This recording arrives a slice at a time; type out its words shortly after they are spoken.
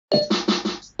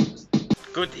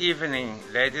Good evening,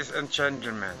 ladies and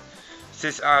gentlemen.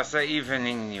 This are the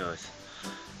evening news.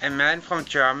 A man from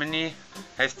Germany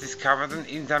has discovered an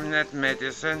internet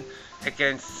medicine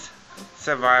against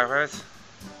the virus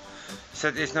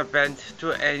that is not bound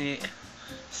to any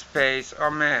space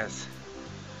or mass.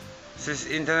 This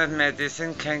internet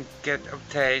medicine can get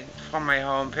obtained from my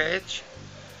homepage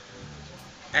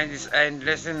and is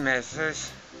endless in masses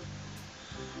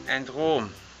and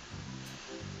room.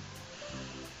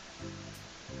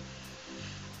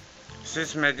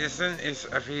 This medicine is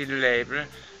available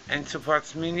and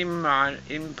supports minimal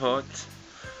inputs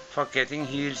for getting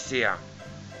healthier.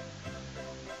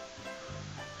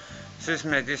 This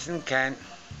medicine can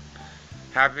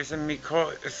have with a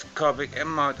microscopic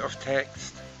amount of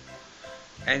text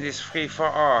and is free for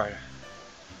all.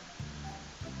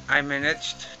 I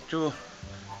managed to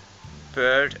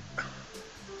build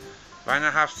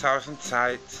 1,500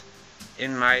 sites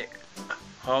in my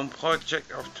home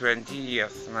project of 20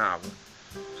 years now.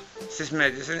 This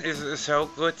medicine is so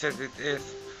good that it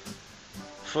is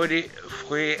fully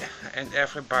free and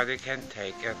everybody can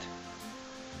take it.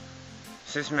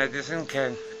 This medicine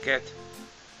can get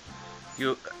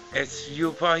you as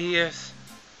superheroes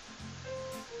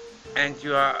and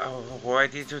you are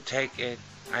ready to take it.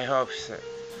 I hope so.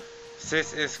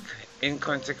 This is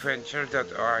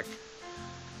inconsequential.org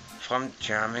from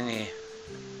Germany.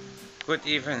 Good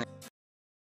evening.